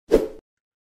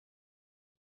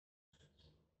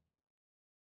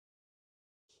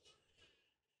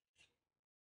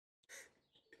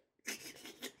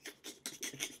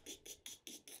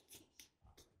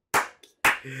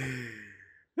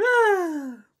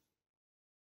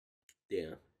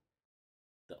Damn.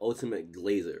 The ultimate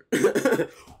glazer.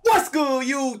 What's good,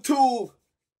 YouTube?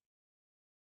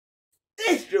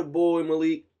 It's your boy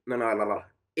Malik. No.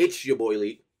 It's your boy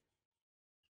Lee.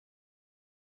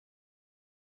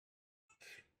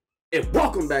 And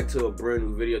welcome back to a brand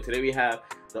new video. Today we have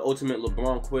the ultimate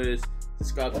LeBron quiz.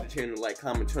 Subscribe to the channel, like,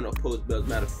 comment, turn on post bells.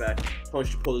 Matter of fact,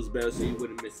 punch the post bell so you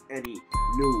wouldn't miss any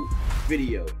new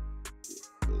video.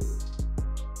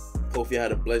 Hope you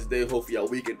had a blessed day. Hope y'all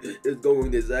weekend is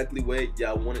going exactly where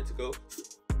y'all want it to go.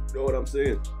 You know what I'm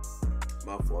saying?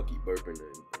 My fault, I keep burping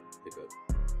and hiccup.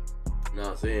 You know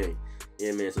what I'm saying?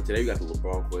 Yeah, man. So today we got the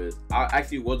LeBron quiz. I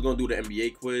actually was gonna do the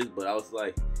NBA quiz, but I was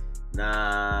like,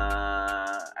 nah.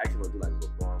 I actually gonna do like a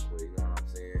LeBron quiz. You know what I'm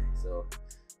saying? So, you know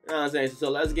what I'm saying? So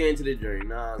let's get into the journey. You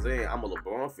know what I'm saying? I'm a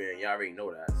LeBron fan. Y'all already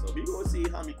know that. So we gonna see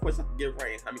how many questions I can get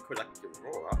right and how many questions I can get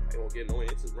wrong. I won't get no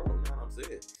answers wrong. You know what I'm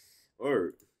saying?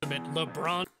 Word.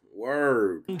 LeBron.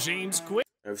 Word. James quiz.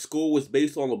 If school was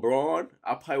based on LeBron,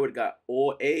 I probably would have got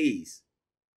all A's.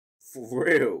 For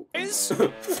real.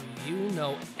 You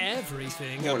know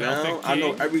everything Come on about now. the king. I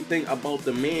know everything about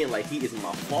the man like he is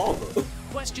my father.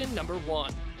 Question number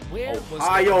 1. Where was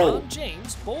Ohio. LeBron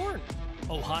James born?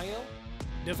 Ohio,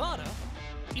 Nevada,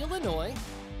 Illinois,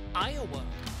 Iowa.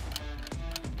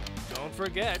 Don't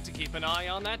forget to keep an eye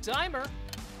on that timer.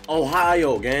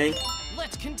 Ohio, gang.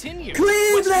 Let's continue.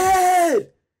 Cleveland!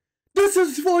 This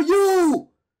is for you!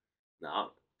 Nah.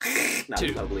 Nah,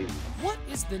 2. I believe you. What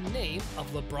is the name of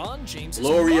LeBron James'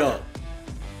 Gloria. mother?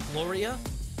 Gloria,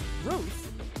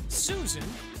 Ruth, Susan,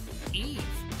 Eve.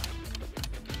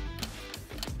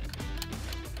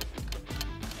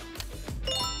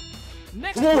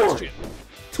 Next Come on. question.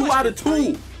 2 out of 2.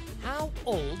 Question 3. How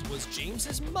old was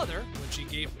James's mother when she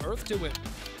gave birth to him?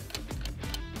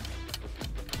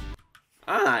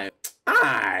 How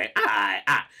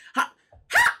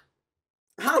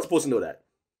am I supposed to know that?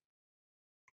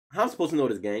 How am I supposed to know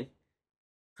this, gang?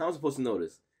 How am I supposed to know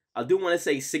this? I do want to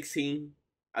say 16.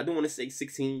 I do want to say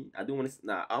 16. I do want to.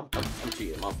 Nah, I'm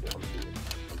cheating. My fault. I'm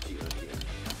cheating.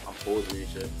 I'm posing and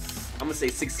shit. I'm gonna say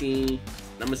 16.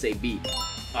 I'm gonna say B.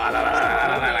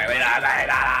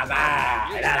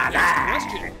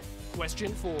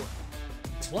 Question 4.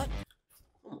 What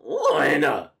Come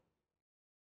on.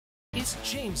 is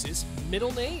James's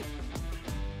middle name?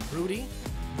 Rudy,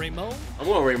 Raymond, I'm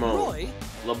going Raymond. Roy,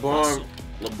 LeBron,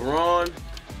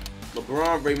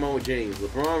 Raymond James.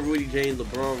 LeBron, Rudy James.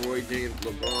 LeBron, Roy James.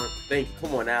 LeBron. Thank you.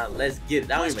 Come on now. Let's get it.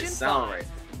 That don't even Question sound 5. right.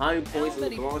 How many points did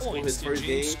many LeBron score in his did first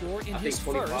James game? score in I think his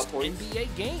 25 first points. NBA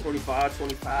game? 25.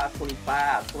 25.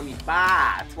 25.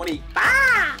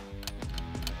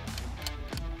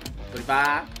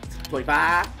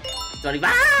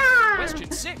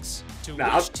 Question 6. To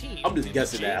Nah, which team I'm just did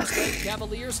guessing the now. James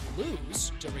Cavaliers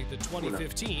lose during the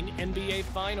 2015 NBA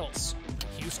Finals?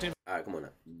 Houston. All right, come on now.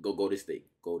 Go to state.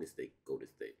 Go to state.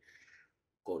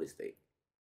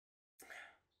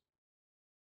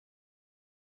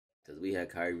 Because we had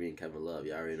Kyrie and Kevin Love.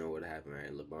 Y'all already know what happened,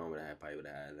 right? LeBron probably would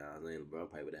have had, I was saying, LeBron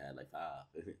probably would have had like 5.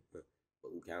 But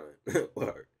who counting?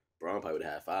 Word. LeBron probably would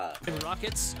have had 5.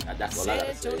 Rockets. That's what I San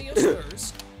gotta Antonio say.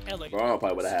 Spurs. LA LeBron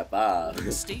probably would have had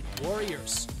 5. State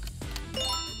Warriors.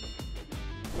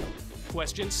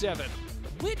 Question 7.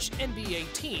 Which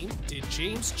NBA team did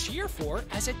James cheer for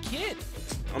as a kid?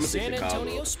 I'ma say San Chicago.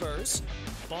 Antonio Spurs,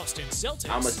 Boston Celtics,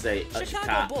 I'ma say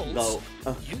Chicago Bulls,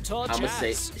 Utah Jazz. I'ma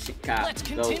say Chicago. Let's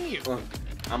continue.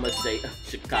 I'ma say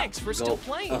Chicago. Thanks for still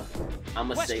playing.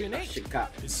 I'ma say Question 8.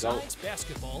 Chicago. Besides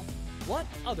basketball, what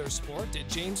other sport did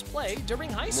James play during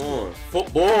high Come school? on.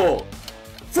 Football.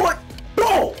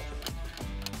 Football.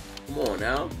 Come on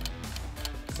now.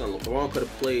 Son, LeBron could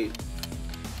have played.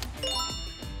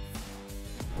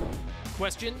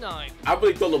 Question 9. I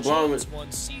really thought LeBron James was.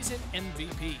 won season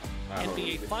MVP, I don't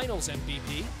NBA know. Finals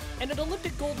MVP, and an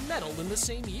Olympic gold medal in the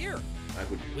same year.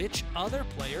 Which other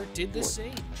player did the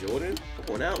same? Jordan?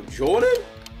 Come on now. Jordan?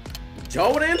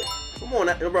 Come on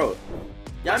now, bro.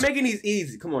 Y'all making these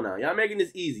easy. Come on now. Y'all making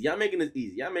this easy.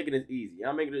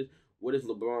 What is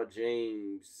LeBron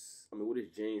James? I mean, what is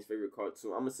James' favorite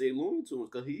cartoon? I'm gonna say Looney Tunes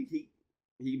because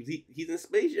he's in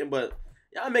Space Jam, but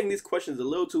y'all making these questions a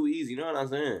little too easy. You know what I'm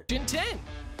saying? Question 10.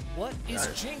 What is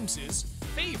James's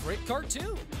favorite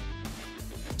cartoon?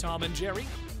 Tom and Jerry,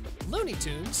 Looney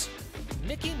Tunes,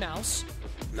 Mickey Mouse,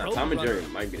 Nah, Road Tom and Runner.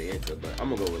 Jerry might be the answer, but I'm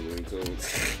gonna go with Looney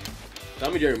Tunes.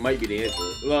 Tom and Jerry might be the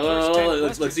answer.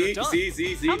 Look, see.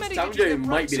 How many Tom and did you Jerry get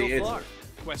might right be the so answer. far?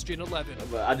 Question 11.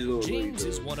 But I just go with Looney James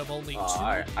Tunes. is one of only 2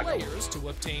 alright, I go with players to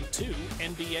obtain 2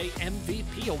 NBA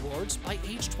MVP awards by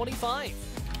age 25.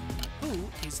 Who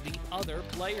is the other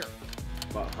player?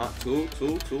 Two,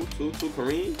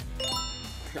 Kareem?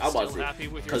 I was about to Still say, happy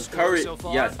with your because score current, so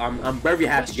far? yes, I'm very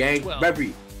happy, Question gang. 12.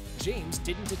 Very. James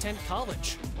didn't attend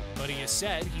college, but he has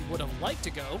said he would have liked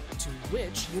to go to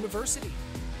which university?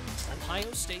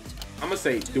 Ohio State. I'm gonna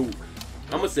say Duke.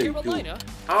 I'm gonna say Duke. Carolina,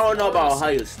 I don't know about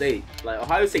Florida Ohio State. Like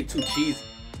Ohio State too cheesy.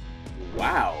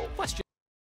 Wow. Question.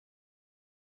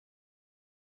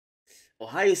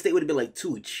 Ohio State would have been like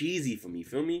too cheesy for me.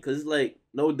 Feel me? Cause it's like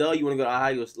no duh. You want to go to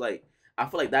Ohio? Like I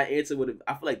feel like that answer would have.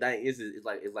 I feel like that answer is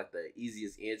like the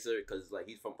easiest answer because like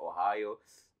he's from Ohio.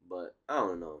 But I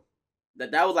don't know.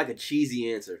 That was like a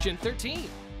cheesy answer. Question 13.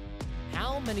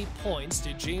 How many points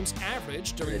did James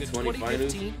average during the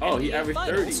 2015? 2015 Oh, he NBA averaged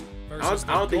 30. Finals versus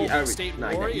I don't think he the Golden averaged. State Nah,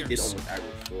 he Warriors? did almost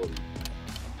average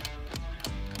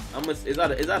 40.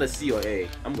 Is that a C or A?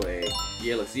 I'm going A.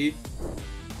 Yeah, let's see.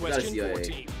 Question C or A.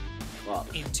 14.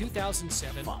 Fuck. In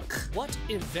 2007, Fuck. what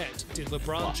event did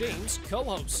LeBron Fuck. James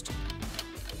co-host?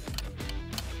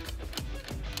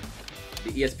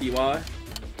 The ESPY.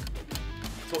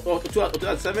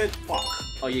 2007? Fuck.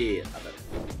 Oh yeah.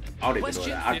 I don't even know Question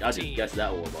that. I just 15. guessed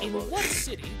that one. In what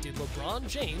city did LeBron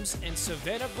James and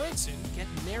Savannah Brinson get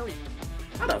married?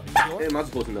 How the New fuck York, am I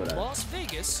supposed to know that? Las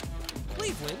Vegas,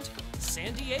 Cleveland,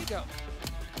 San Diego.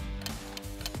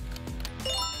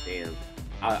 Damn.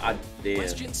 I damn.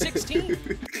 Question 16.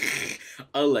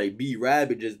 I like B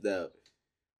Rabbit just now.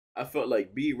 I felt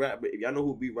like B Rabbit. If y'all know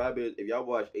who B Rabbit is, if y'all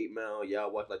watch 8 Mile,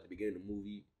 y'all watch like the beginning of the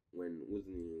movie when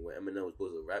Eminem was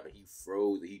supposed to rap and he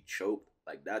froze and he choked.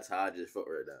 Like that's how I just felt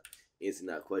right now. Answering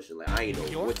that question, like I ain't know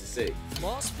York, what to say.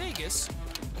 Las Vegas,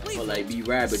 But Cleveland, like B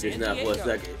Rabbit just San now for a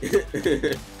Diego.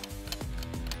 second.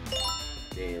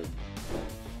 Damn.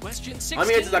 Question 16. How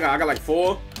many answers I got? I got like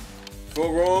four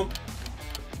wrong.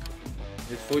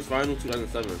 His first final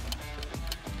 2007.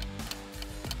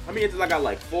 How many answers I got?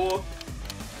 Like four.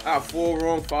 I got 4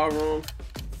 wrong, 5 wrong,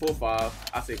 4, 5.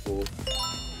 I say 4.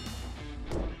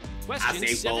 Question I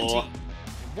say 17. 4.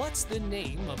 What's the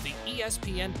name of the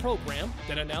ESPN program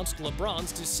that announced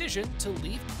LeBron's decision to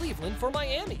leave Cleveland for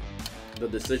Miami? The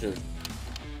Decision.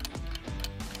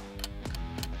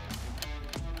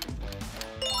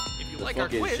 If you The like our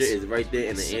fucking quiz, shit is right there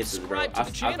in the answers, bro. subscribe to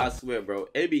the channel. I swear, bro.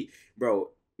 Bro.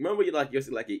 Remember you like you're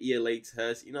like an ELA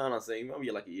test. You know what I'm saying? Remember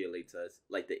you like an ELA test.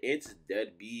 Like the answers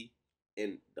dead be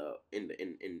in the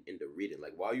reading.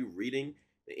 Like while you reading,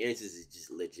 the answers is just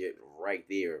legit right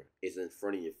there. It's in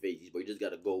front of your face. But you just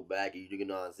gotta go back and you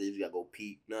know what I'm saying? You gotta go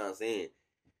peep. You know what I'm saying?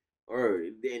 Or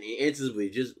then the answers was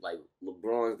just like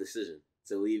LeBron's decision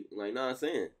to leave. Like, know what I'm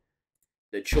saying?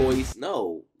 The choice,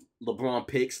 no. LeBron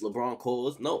picks, LeBron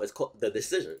calls. No, it's called the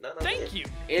decision. No, Thank you.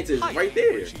 Answers Highly right there.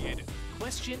 appreciated.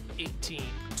 Question 18.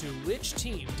 To which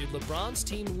team did LeBron's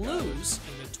team lose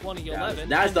in the 2011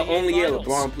 That's the NBA only year Finals?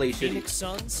 LeBron played shitty. Phoenix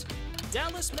Suns,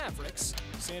 Dallas Mavericks,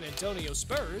 San Antonio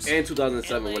Spurs, And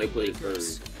 2007 when LA they played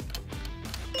Lakers. Spurs.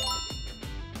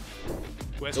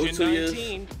 Question Those 2 years.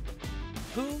 19.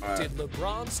 Who Alright. did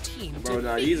LeBron's team Bro,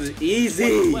 nah, defeat these is in the easy.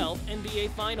 2012 NBA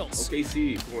Finals?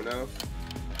 OKC, come on now.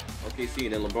 OKC,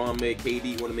 and then LeBron made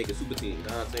KD want to make a super team. You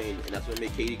know what I'm saying? And that's what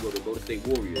made KD go to Golden State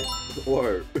Warriors.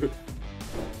 Word.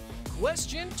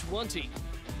 Question 20.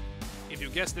 If you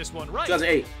guess this one right,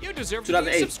 2008. you deserve to be a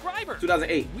 2008. subscriber.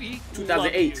 2008. We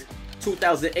 2008. love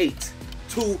 2008.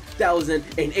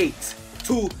 2008.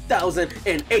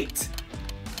 2008.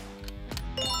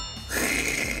 you.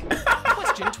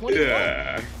 Question 21.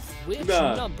 Yeah. Which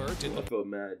Nah. number did I felt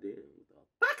mad, damn. What the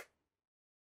fuck?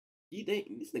 You think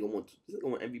this nigga won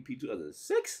MVP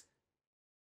 2006?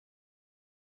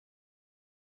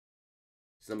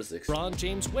 It's number 6. LeBron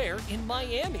James wear in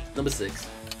Miami? Number 6.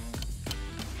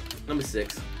 Number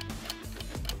 6.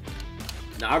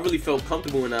 Now I really felt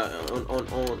comfortable in that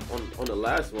on the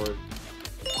last one.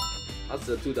 I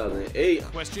said 2008.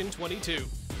 Question 22.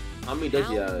 How many does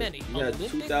he How have? many He had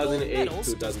Olympic gold 2008,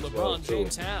 medals does 2012. LeBron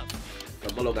James have?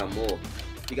 Carmelo got more.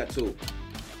 He got 2.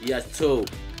 He has 2.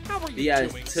 How are He you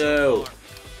has doing 2. so far?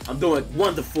 I'm doing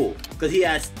wonderful because he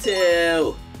has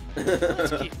 2.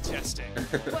 Let's keep testing.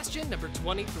 Question number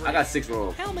 23. I got 6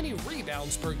 wrong. How many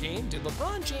rebounds per game did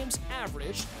LeBron James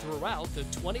average throughout the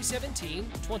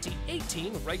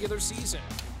 2017-2018 regular season?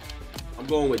 I'm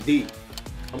going with D.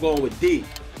 I'm going with D.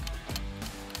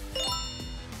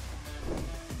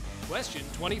 Question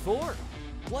 24.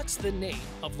 What's the name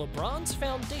of LeBron's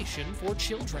foundation for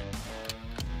children?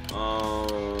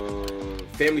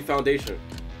 Family Foundation.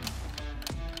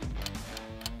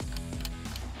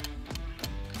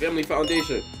 Family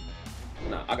Foundation.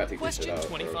 Nah, I gotta take this shit Question out.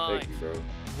 25. Bro. Thank you, bro.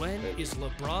 When Thank you. is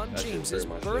LeBron That shit James's hurt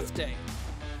my shit. birthday?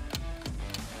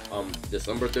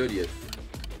 December 30th.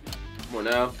 Come on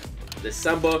now.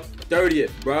 December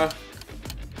 30th, bruh.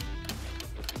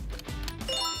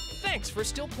 Thanks for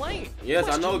still playing. Yes,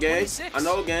 I know, gang. 26. I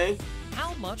know, gang.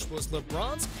 How much was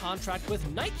LeBron's contract with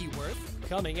Nike worth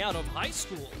coming out of high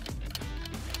school?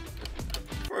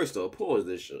 First off, pause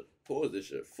this shit. Pause this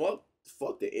shit. Fuck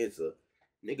the answer.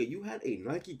 Nigga, you had a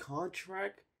Nike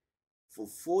contract for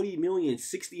 40 million,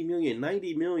 60 million,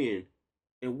 90 million,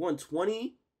 and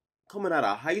 120 coming out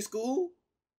of high school?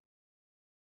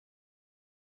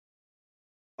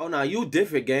 Oh, nah, you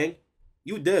different, gang.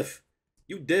 You diff.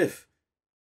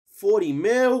 40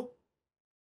 mil?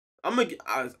 I'm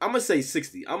gonna say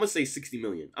 60. I'm gonna say 60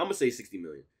 million. I'm gonna say 60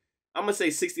 million. I'm gonna say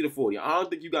 60 to 40. I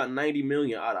don't think you got 90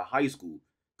 million out of high school.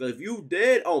 Because if you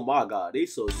did, oh my God, they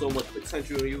saw so much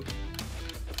potential in you.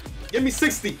 Give me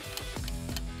 60.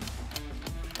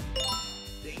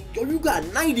 Yo, you got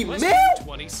 90 mil?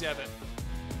 27.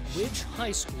 Which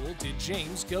high school did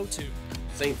James go to?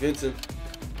 St. Vincent.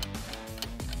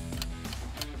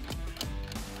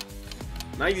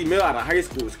 90 mil out of high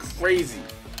school is crazy.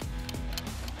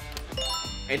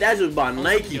 And that's just by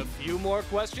Nike. A few more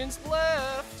questions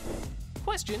left.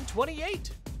 Question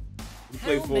 28.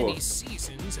 How many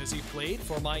seasons has he played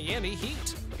for Miami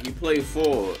Heat? He played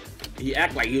 4. He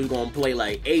act like he was gonna play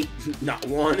like 8, not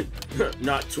 1,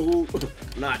 not 2,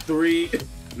 not 3,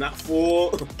 not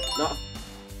 4, not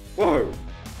 4.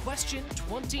 Question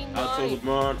 29. I told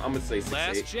LeBron, I'm gonna say 6'8".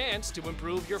 Last chance to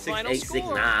improve your 6'8", final score.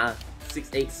 6'9",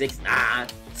 6'8", 6'9",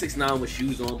 6'9" with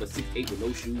shoes on, but 6'8" with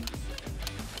no shoes.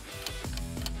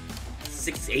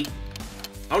 6'8".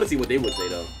 I want to see what they would say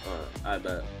though. I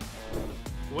bet.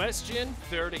 Question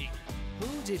 30. Who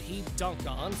did he dunk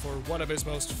on for one of his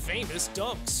most famous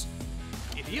dunks?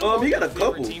 If you want he got a your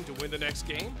favorite couple. team to win the next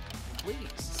game, please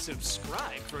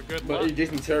subscribe for good But luck. it's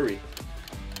Jason Terry.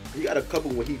 He got a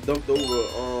couple when he dunked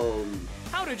over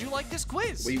How did you like this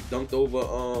quiz? when he dunked over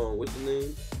what's his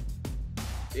name?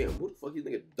 Damn, what the fuck his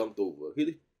nigga dunked over?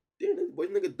 Damn, this boy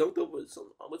nigga dunked over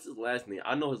some. What's his last name?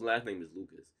 I know his last name is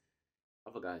Lucas.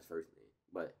 I forgot his first name,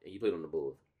 but he played on the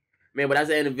Bulls. Man, but that's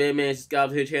the end of the video, man. Subscribe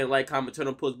to his channel, like, comment, turn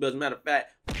on post bells. Matter of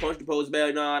fact, punch the post bell.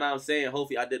 You know what I'm saying?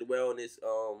 Hopefully, I did well in this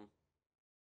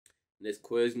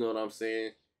quiz. You know what I'm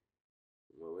saying?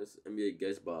 Well, it's NBA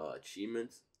guest by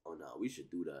achievements. Oh no, we should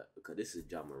do that because this is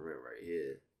John Morant right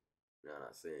here. You know what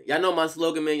I'm saying? Y'all know my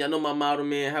slogan, man. Y'all know my motto,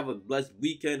 man. Have a blessed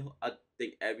weekend. I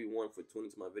thank everyone for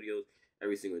tuning to my videos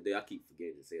every single day. I keep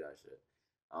forgetting to say that shit.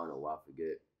 I don't know why I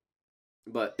forget.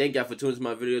 But thank y'all for tuning to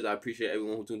my videos. I appreciate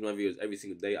everyone who tunes to my videos every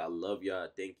single day. I love y'all.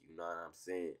 Thank you. You know what I'm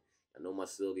saying? I know my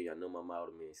slogan. Y'all know my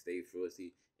motto, man. Stay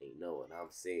frosty. And you know what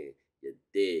I'm saying? You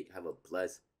dig. Have a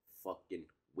blessed fucking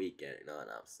weekend. You know what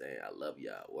I'm saying? I love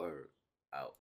y'all. Word out.